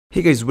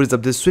Hey guys, what is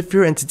up? This is Swift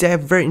here, and today I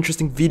have a very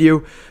interesting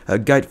video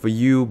guide for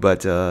you,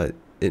 but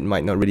it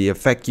might not really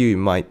affect you. It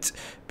might,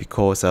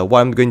 because what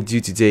I'm going to do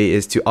today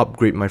is to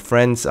upgrade my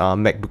friend's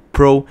MacBook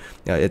Pro.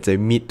 It's a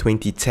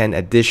mid-2010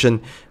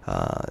 edition.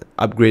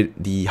 Upgrade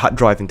the hard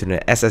drive into an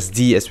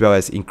SSD, as well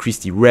as increase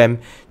the RAM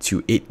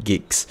to 8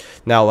 gigs.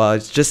 Now,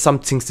 just some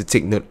things to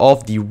take note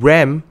of. The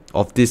RAM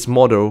of this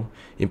model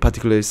in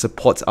particular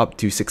supports up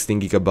to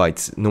 16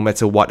 gigabytes, no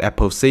matter what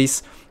Apple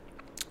says.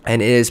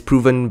 And it is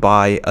proven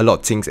by a lot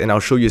of things, and I'll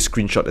show you a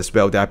screenshot as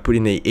well that I put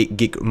in a 8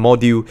 gig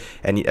module,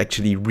 and it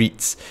actually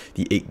reads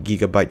the 8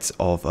 gigabytes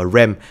of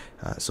RAM.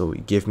 So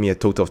it gave me a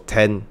total of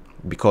 10,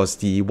 because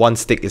the one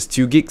stick is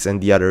 2 gigs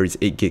and the other is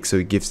 8 gigs, so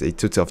it gives a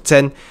total of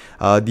 10.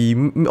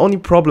 The only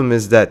problem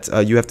is that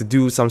you have to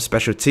do some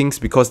special things,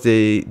 because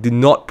they do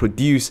not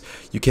produce,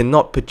 you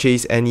cannot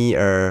purchase any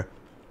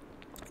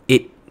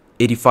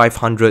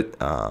 8500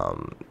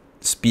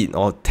 speed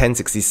or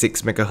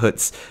 1066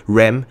 megahertz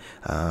RAM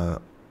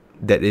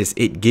that is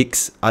 8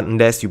 gigs,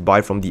 unless you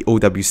buy from the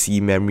OWC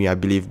memory. I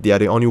believe they are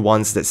the only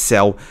ones that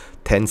sell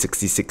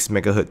 1066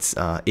 megahertz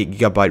 8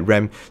 gigabyte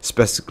RAM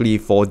specifically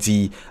for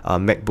the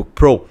MacBook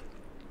Pro.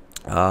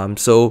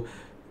 So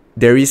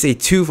there is a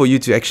tool for you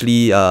to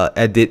actually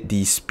edit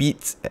the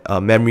speeds,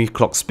 memory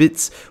clock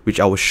speeds, which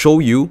I will show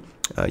you.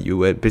 You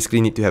will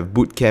basically need to have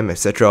boot camp,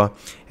 etc.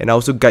 And I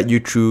also guide you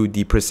through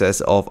the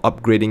process of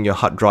upgrading your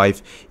hard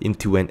drive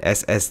into an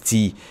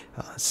SSD.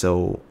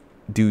 So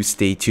do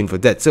stay tuned for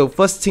that. So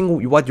first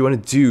thing, what you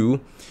want to do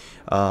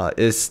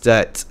is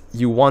that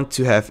you want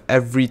to have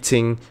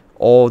everything,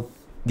 all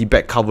the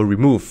back cover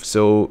removed.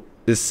 So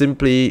it's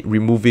simply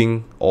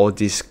removing all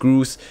these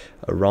screws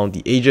around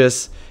the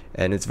edges,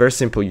 and it's very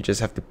simple. You just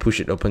have to push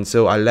it open.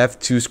 So I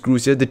left 2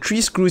 screws here. The 3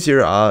 screws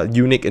here are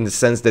unique in the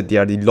sense that they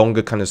are the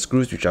longer kind of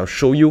screws, which I'll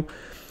show you.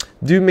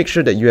 Do make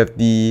sure that you have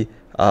the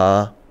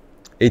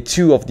a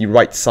 2 of the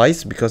right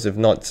size, because if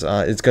not,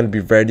 it's going to be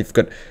very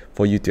difficult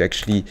for you to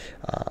actually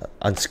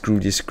unscrew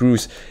these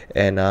screws.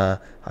 And I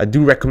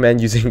do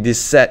recommend using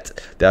this set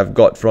that I've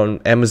got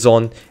from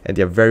Amazon, and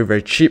they're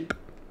very cheap.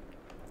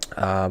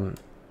 I'll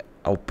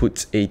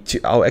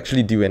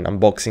actually do an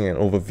unboxing and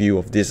overview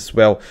of this as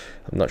well.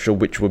 I'm not sure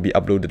which will be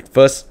uploaded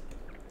first,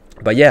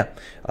 but yeah,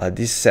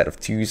 this set of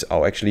tools,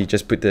 I'll actually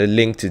just put the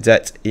link to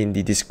that in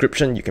the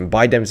description. You can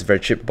buy them, it's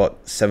very cheap,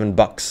 about $7,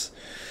 $7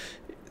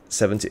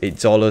 to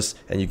 $8,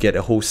 and you get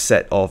a whole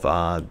set of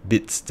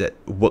bits that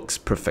works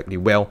perfectly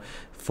well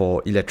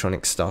for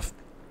electronic stuff.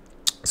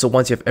 So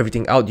once you have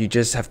everything out, you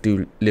just have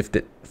to lift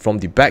it from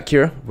the back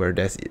here, where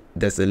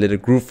there's a little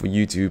groove for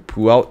you to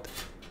pull out,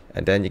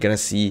 and then you're gonna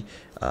see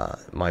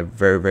my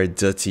very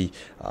dirty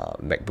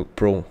MacBook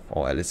Pro,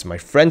 or at least my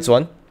friend's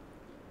one.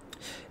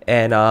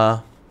 And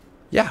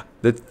yeah,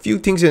 the few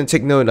things you can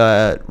take note: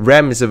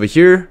 RAM is over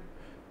here,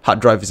 hard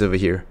drive is over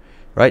here,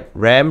 right?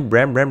 RAM,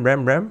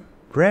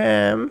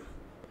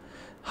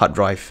 hard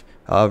drive.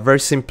 Very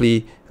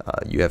simply,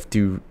 you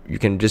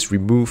can just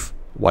remove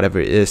whatever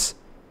it is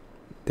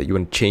that you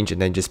want to change,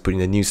 and then just put in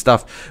the new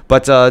stuff.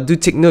 But do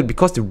take note,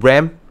 because the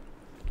RAM,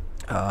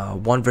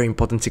 one very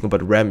important thing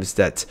about the RAM is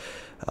that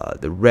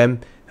the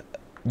RAM,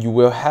 you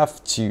will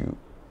have to,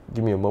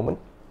 give me a moment,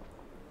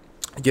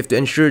 you have to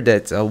ensure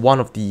that one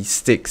of the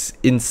sticks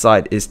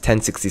inside is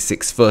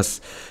 1066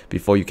 first,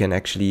 before you can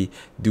actually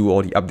do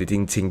all the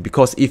updating thing.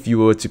 Because if you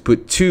were to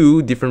put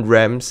 2 different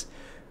RAMs,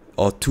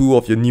 or 2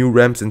 of your new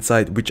RAMs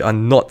inside which are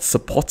not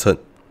supported,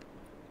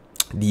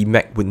 the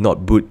Mac would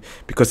not boot,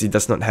 because it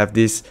does not have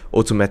this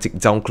automatic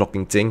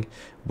downclocking thing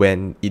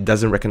when it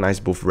doesn't recognize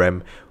both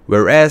RAM.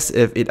 Whereas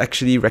if it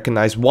actually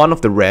recognizes one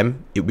of the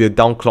RAM, it will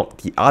downclock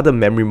the other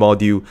memory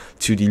module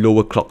to the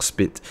lower clock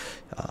speed,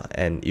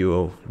 and it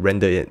will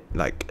render it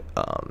like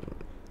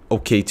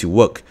okay to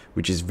work,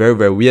 which is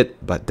very weird,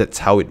 but that's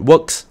how it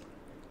works.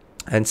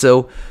 And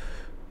so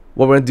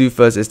what we're going to do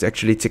first is to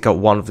actually take out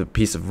one of the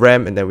piece of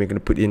RAM, and then we're going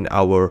to put in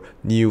our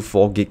new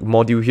 4 gig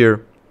module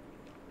here.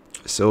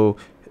 So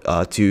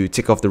to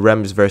take off the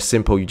RAM is very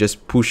simple. You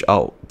just push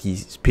out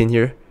this pin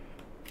here,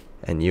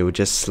 and you will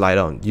just slide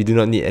on. You do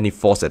not need any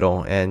force at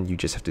all, and you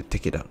just have to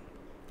take it out.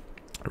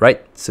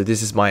 Right? So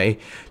this is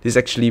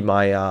actually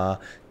my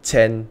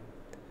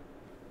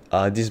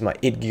this is my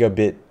 8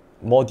 gigabit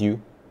module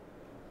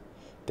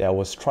that I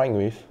was trying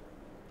with.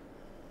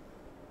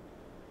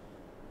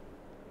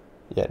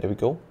 Yeah, there we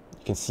go.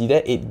 You can see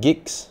that 8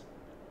 gigs.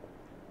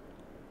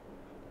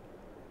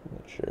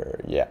 Not sure.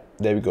 Yeah,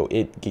 there we go.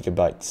 8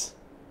 gigabytes.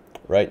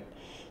 Right?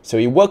 So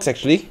it works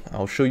actually.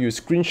 I'll show you a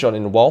screenshot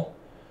in a while.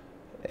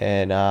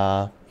 And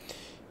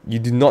you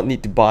do not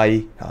need to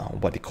buy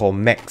what they call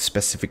Mac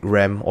specific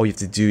RAM. All you have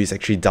to do is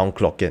actually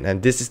downclock it.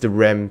 And this is the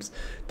RAMs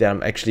that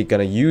I'm actually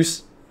gonna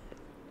use.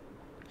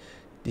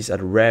 These are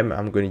the RAM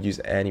I'm gonna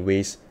use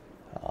anyways.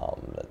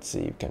 Let's see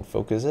if you can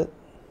focus it.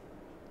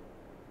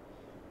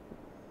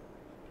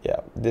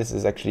 Yeah, this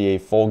is actually a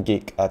 4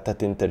 gig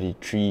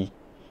 1333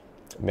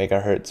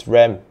 MHz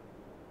RAM,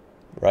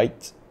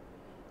 right?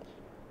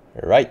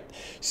 Right.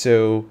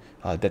 So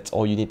that's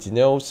all you need to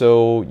know.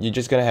 So you're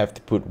just gonna have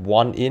to put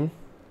one in.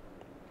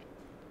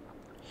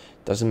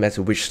 doesn't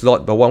matter which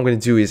slot. But what I'm going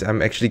to do is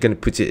I'm actually going to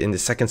put it in the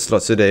second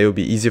slot so that it will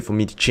be easier for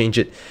me to change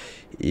it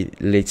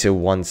later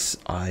once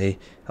I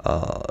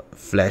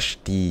flash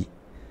the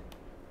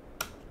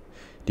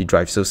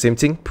drive. So same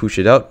thing, push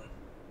it out,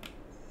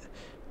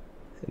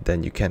 and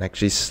then you can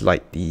actually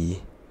slide the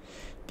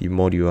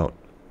module out.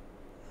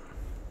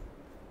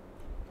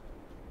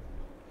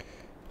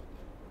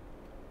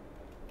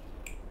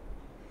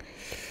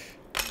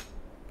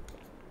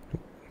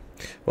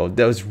 Well,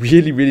 that was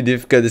really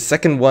difficult. The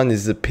second one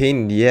is a pain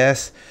in the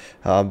ass,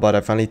 but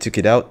I finally took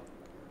it out.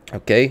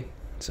 Okay,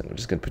 so I'm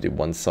just gonna put it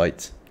one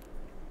side.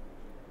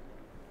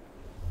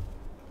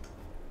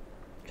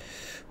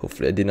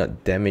 Hopefully I did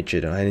not damage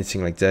it or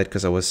anything like that,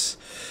 because I was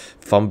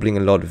fumbling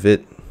a lot of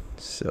it.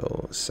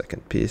 So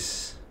second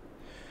piece.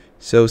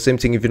 So same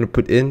thing, if you're gonna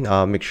put in,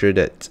 make sure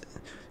that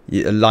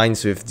it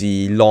aligns with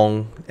the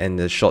long and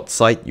the short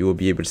side. You will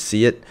be able to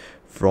see it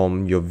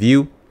from your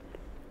view.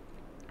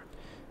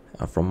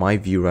 From my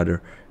view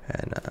rather.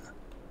 And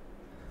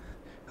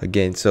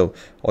again, so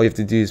all you have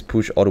to do is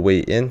push all the way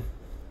in.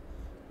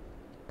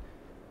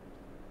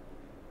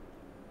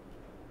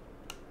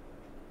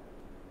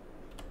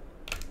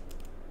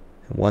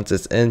 And once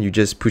it's in, you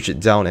just push it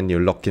down and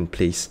you're locked in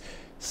place.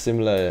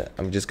 Similar,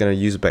 I'm just gonna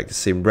use back the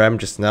same RAM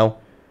just now.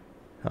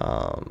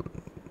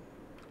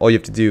 All you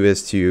have to do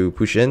is to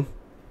push in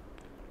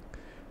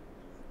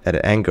at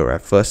an angle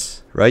at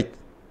first, right?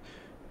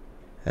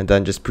 And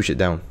then just push it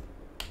down.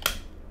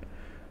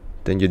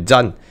 Then you're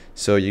done.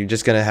 So you're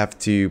just gonna have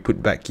to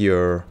put back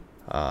your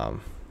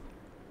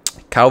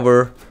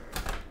cover.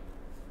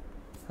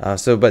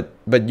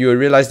 But you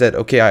realize that,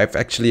 okay, I've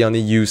actually only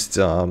used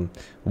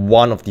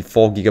one of the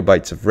 4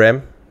 GB of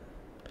RAM.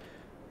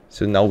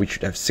 So now we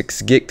should have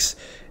 6 gigs,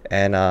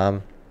 and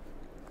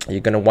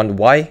you're gonna wonder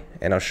why,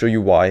 and I'll show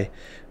you why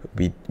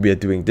we are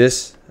doing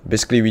this.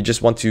 Basically, we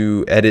just want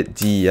to edit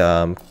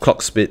the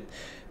clock speed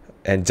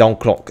and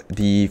downclock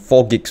the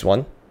 4 gigs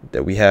one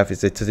that we have,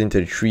 is a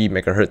 1333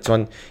 MHz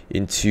one,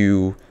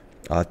 into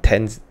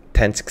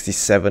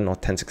 1067 or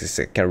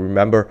 1066, can't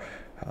remember,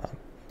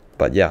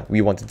 but yeah,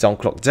 we want to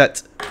downclock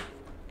that.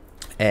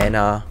 And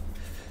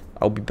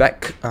I'll be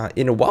back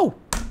in a while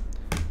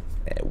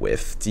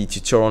with the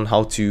tutorial on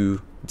how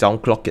to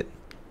downclock it.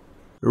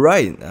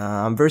 Right,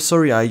 I'm very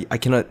sorry I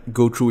cannot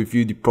go through with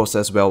you the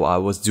process while I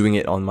was doing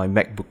it on my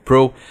MacBook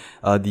Pro.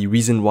 The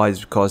reason why is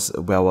because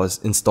while I was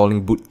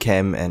installing boot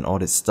camp and all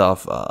that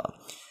stuff,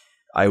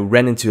 I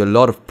ran into a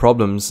lot of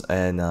problems,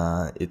 and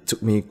it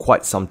took me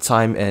quite some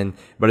time, and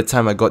by the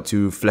time I got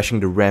to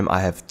flashing the RAM, I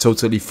have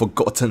totally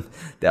forgotten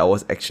that I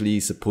was actually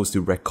supposed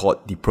to record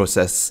the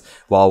process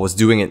while I was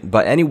doing it.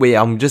 But anyway,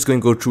 I'm just going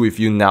to go through with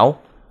you now.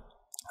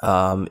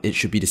 It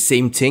should be the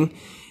same thing.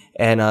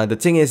 And the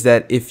thing is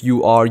that if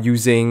you are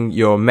using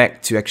your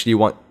Mac to actually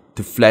want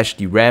to flash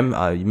the RAM,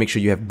 you make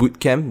sure you have boot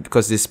camp,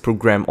 because this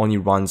program only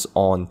runs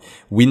on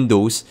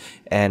Windows.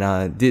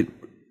 And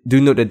do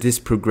note that this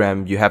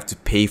program, you have to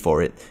pay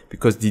for it,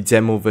 because the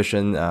demo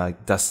version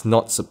does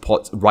not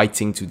support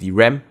writing to the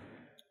RAM,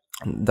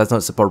 does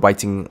not support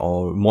writing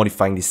or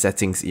modifying the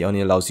settings. It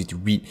only allows you to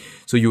read,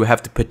 so you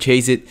have to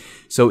purchase it.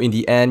 So in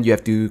the end, you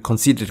have to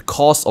consider the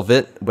cost of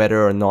it,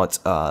 whether or not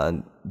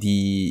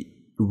the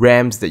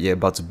RAMs that you're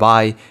about to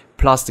buy,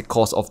 plus the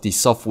cost of the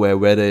software,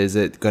 whether is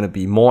it going to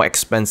be more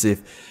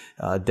expensive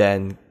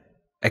than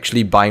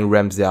actually buying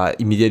RAMs that are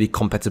immediately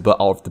compatible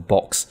out of the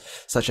box,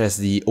 such as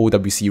the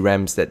OWC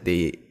RAMs that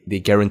they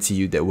guarantee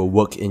you that will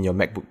work in your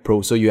MacBook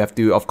Pro. So you have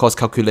to, of course,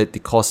 calculate the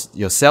cost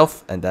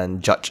yourself and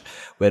then judge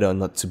whether or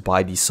not to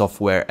buy the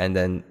software and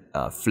then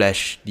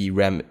flash the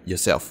RAM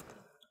yourself.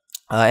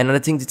 Another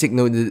thing to take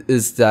note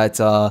is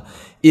that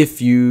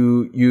if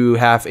you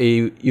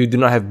do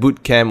not have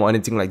boot camp or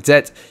anything like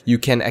that, you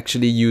can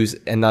actually use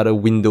another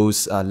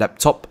Windows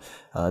laptop.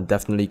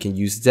 Definitely can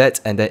use that,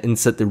 and then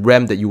insert the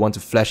RAM that you want to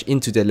flash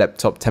into the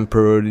laptop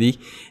temporarily,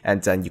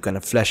 and then you're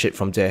gonna flash it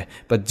from there.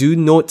 But do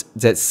note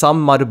that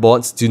some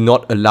motherboards do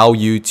not allow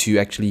you to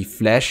actually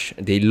flash.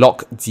 They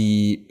lock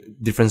the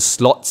different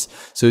slots,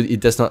 so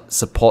it does not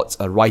support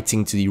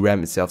writing to the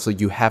RAM itself. So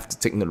you have to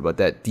take note about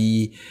that.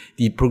 The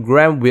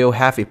program will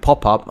have a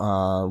pop-up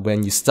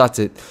when you start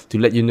it to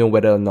let you know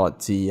whether or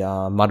not the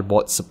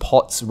motherboard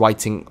supports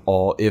writing,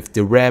 or if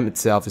the RAM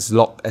itself is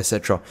locked,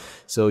 etc.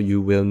 So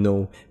you will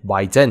know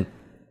by then.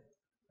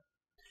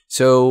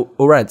 So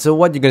alright, so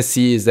what you're gonna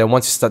see is that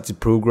once you start the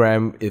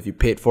program, if you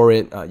paid for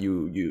it,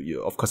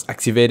 you of course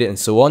activate it and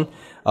so on.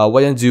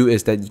 What you're gonna do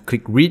is that you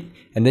click read,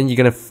 and then you're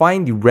gonna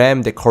find the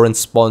RAM that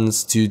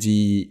corresponds to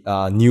the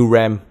new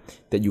RAM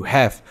that you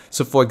have.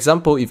 So for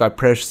example, if I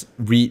press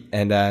read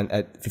and then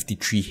at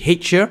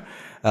 53H here,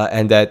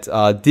 and that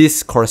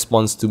this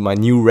corresponds to my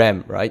new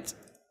RAM, right?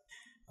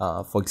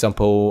 For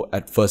example,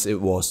 at first it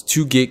was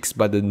 2 gigs,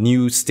 but the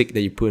new stick that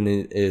you put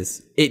in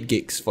is 8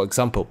 gigs, for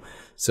example.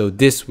 So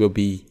this will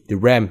be the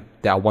RAM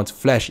that I want to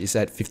flash, is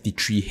at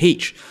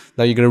 53H.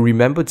 Now you're going to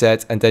remember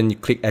that, and then you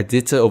click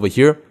editor over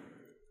here,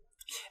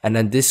 and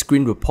then this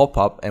screen will pop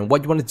up. And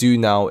what you want to do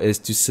now is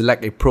to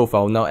select a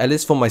profile. Now, at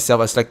least for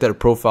myself, I selected a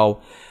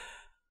profile.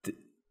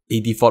 a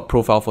default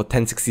profile for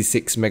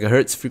 1066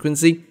 MHz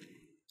frequency,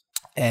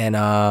 and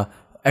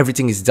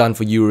everything is done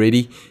for you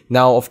already.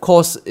 Now, of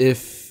course,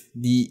 if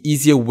the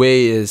easier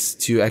way is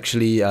to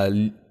actually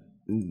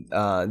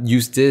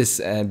use this,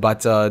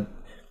 but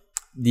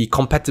the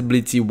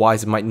compatibility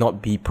wise might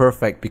not be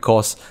perfect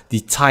because the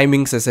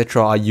timings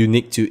etc are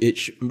unique to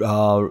each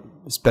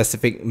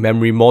specific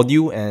memory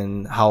module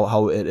and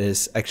how it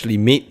is actually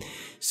made.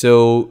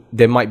 So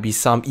there might be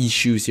some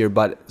issues here,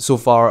 but so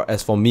far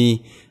as for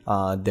me,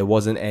 there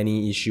wasn't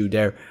any issue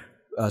there.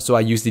 So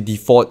I use the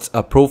default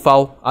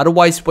profile.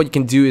 Otherwise, what you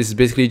can do is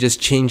basically just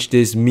change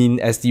this mean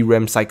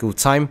SD-RAM cycle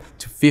time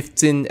to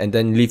 15 and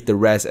then leave the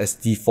rest as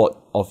default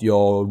of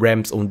your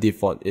RAM's own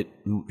default. It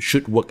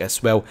should work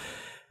as well.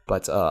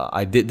 But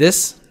I did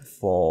this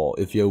for,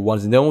 if you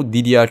want to know,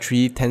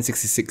 DDR3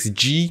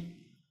 1066G.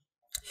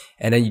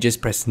 And then you just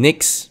press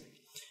next.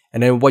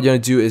 And then what you're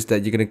going to do is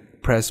that you're going to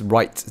press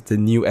write the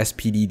new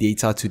SPD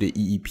data to the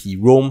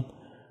EEPROM.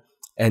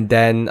 And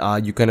then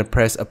you're going to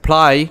press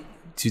apply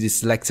to the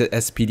selected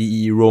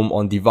SPD-ROM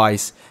on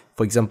device.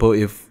 For example,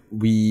 if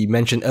we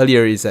mentioned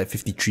earlier is at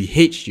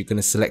 53H, you're going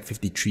to select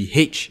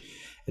 53H.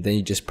 And then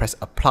you just press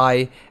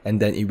apply, and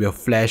then it will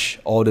flash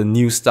all the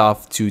new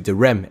stuff to the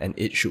RAM, and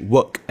it should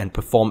work and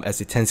perform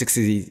as a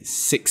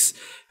 1066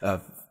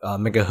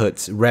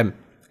 MHz RAM.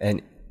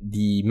 And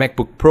the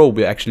MacBook Pro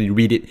will actually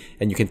read it,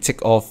 and you can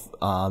take off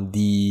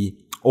the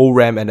old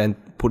RAM and then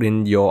put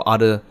in your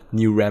other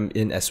new RAM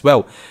in as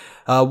well.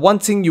 One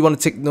thing you want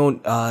to take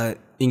note,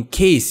 in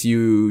case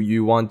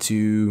you want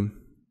to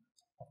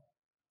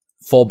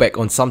fall back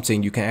on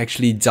something, you can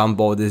actually dump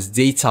all this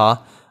data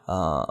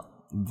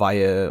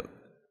via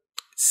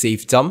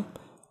save dump,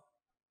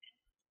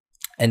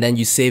 and then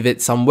you save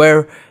it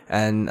somewhere.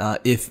 And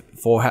if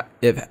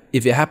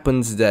it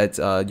happens that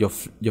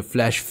your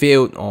flash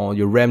failed or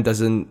your RAM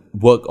doesn't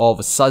work all of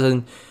a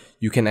sudden,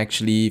 you can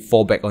actually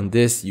fall back on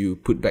this. You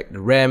put back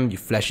the RAM, you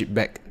flash it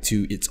back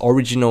to its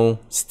original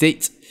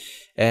state,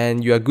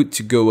 and you are good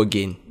to go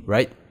again,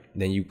 right?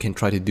 Then you can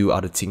try to do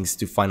other things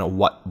to find out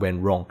what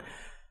went wrong.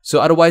 So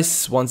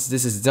otherwise, once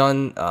this is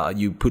done,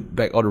 you put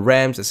back all the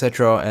RAMs,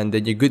 etc., and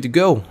then you're good to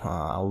go.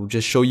 I'll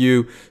just show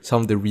you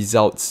some of the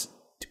results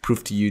to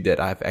prove to you that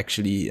I've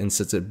actually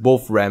inserted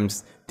both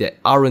RAMs that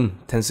aren't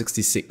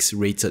 1066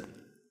 rated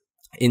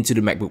into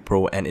the MacBook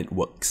Pro, and it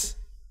works.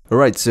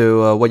 Alright,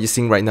 so what you're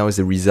seeing right now is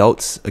the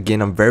results.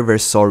 Again, I'm very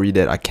sorry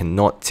that I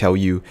cannot tell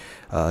you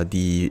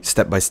the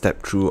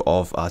step-by-step through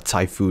of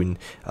Thaiphoon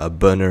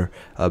Burner,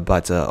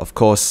 but of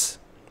course,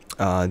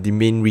 the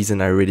main reason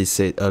I already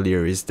said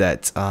earlier is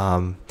that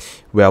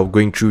while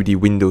going through the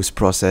Windows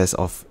process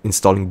of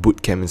installing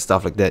Boot Camp and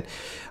stuff like that,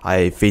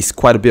 I faced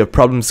quite a bit of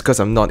problems because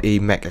I'm not a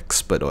Mac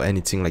expert or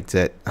anything like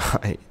that.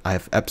 I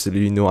have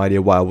absolutely no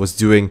idea what I was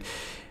doing,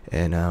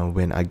 and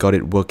when I got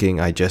it working,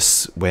 I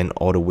just went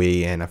all the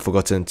way and I've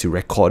forgotten to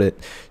record it.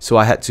 So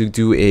I had to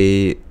do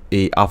a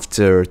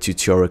after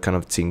tutorial kind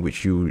of thing,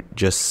 which you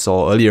just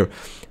saw earlier.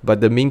 But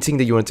the main thing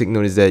that you want to take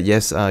note is that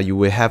yes, you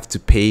will have to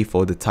pay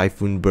for the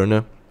Thaiphoon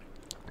Burner,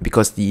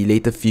 because the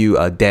later few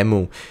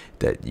demo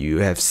that you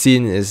have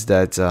seen is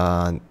that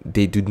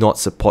they do not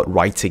support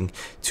writing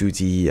to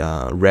the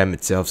RAM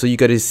itself. So you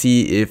got to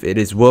see if it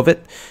is worth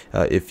it.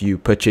 If you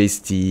purchase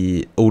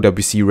the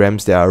OWC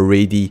RAMs that are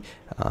ready,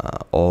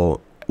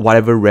 or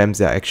whatever RAMs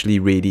that are actually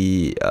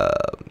ready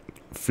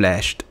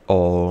flashed,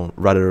 or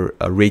rather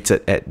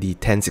rated at the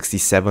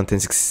 1067,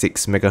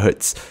 1066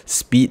 MHz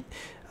speed,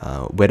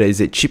 whether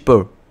is it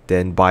cheaper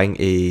than buying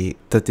a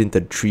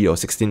 1333 or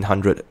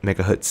 1600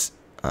 MHz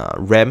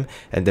RAM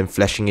and then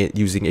flashing it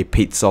using a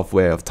paid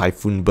software of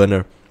Thaiphoon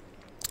Burner.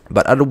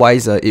 But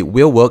otherwise, it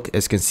will work.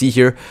 As you can see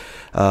here,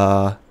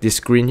 this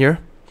screen here,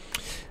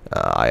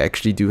 I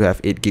actually do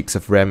have 8 gigs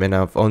of RAM and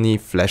I've only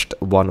flashed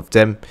one of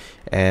them.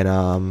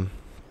 And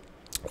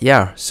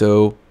yeah,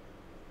 so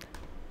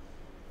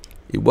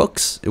it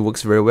works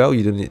very well.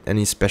 You don't need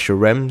any special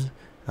RAM,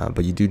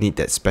 but you do need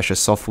that special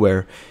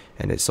software,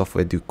 and that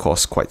software do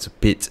cost quite a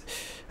bit.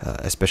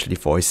 Especially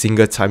for a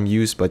single time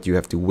use, but you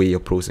have to weigh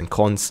your pros and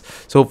cons.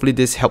 So hopefully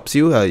this helps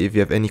you. If you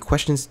have any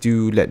questions,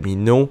 do let me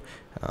know.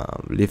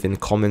 Leave in the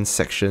comments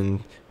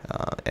section,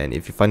 and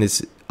if you find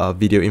this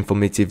video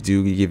informative,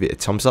 do give it a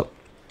thumbs up,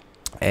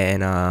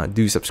 and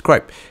do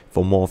subscribe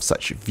for more of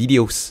such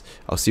videos.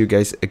 I'll see you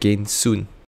guys again soon.